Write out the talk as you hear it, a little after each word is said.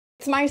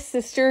It's my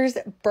sister's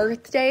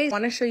birthday. I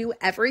want to show you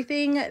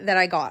everything that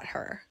I got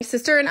her. My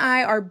sister and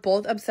I are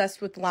both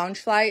obsessed with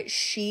Loungefly.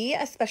 She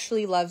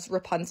especially loves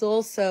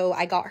Rapunzel, so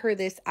I got her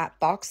this at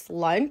box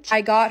lunch.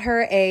 I got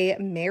her a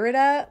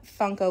Merida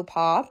Funko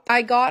Pop.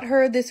 I got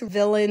her this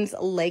Villains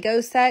Lego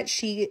set.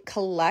 She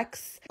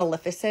collects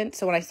Maleficent,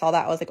 so when I saw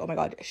that, I was like, oh my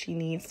god, she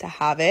needs to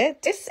have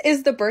it. This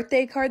is the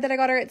birthday card that I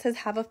got her. It says,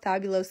 have a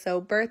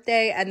fabuloso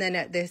birthday, and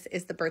then this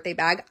is the birthday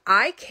bag.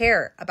 I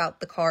care about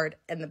the card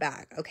and the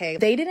bag, okay?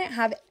 They didn't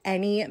have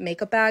any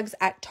makeup bags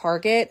at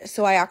Target,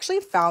 so I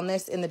actually found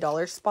this in the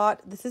dollar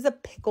spot. This is a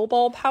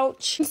pickleball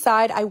pouch.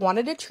 Inside, I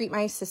wanted to treat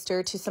my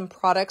sister to some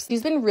products.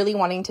 She's been really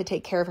wanting to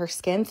take care of her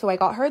skin, so I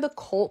got her the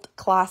Cult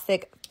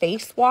Classic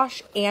face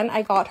wash, and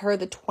I got her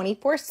the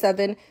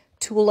 24/7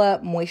 Tula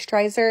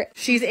moisturizer.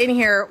 She's in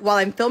here while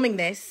I'm filming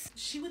this.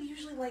 She would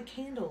usually light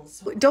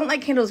candles. Don't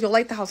light candles, you'll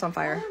light the house on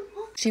fire.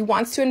 She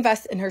wants to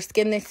invest in her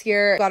skin this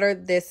year. Got her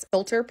this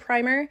filter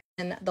primer.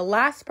 And the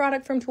last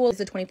product from Tula is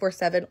the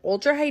 24/7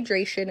 Ultra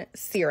Hydration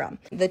Serum.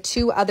 The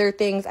two other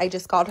things, I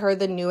just got her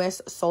the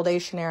newest Sol de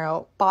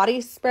Janeiro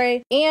body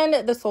spray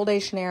and the Sol de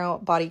Janeiro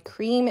body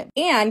cream,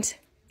 and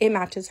it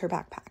matches her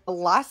backpack. The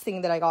last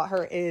thing that I got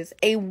her is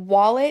a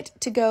wallet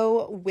to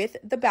go with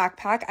the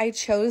backpack. I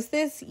chose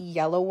this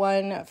yellow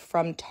one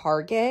from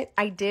Target.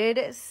 I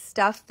did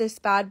stuff this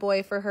bad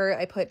boy for her.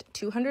 I put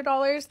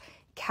 $200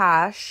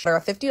 cash, or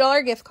a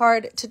 $50 gift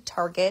card to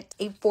Target,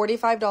 a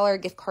 $45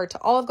 gift card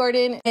to Olive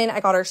Garden, and I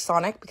got her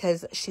Sonic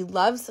because she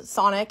loves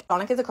Sonic.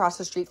 Sonic is across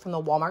the street from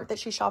the Walmart that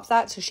she shops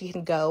at, so she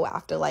can go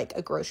after like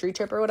a grocery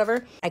trip or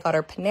whatever. I got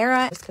her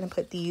Panera. I'm just gonna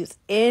put these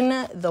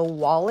in the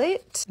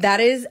wallet. That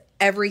is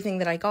everything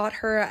that I got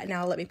her.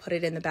 Now let me put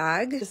it in the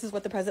bag. This is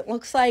what the present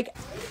looks like.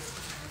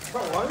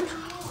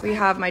 We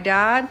have my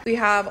dad, we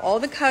have all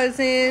the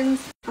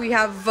cousins, we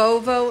have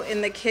Vovo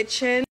in the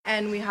kitchen,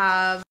 and we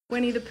have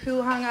Winnie the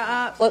Pooh hung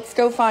up. Let's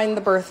go find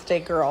the birthday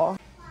girl.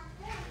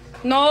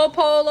 No,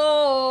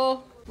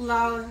 Polo.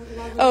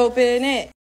 Open it.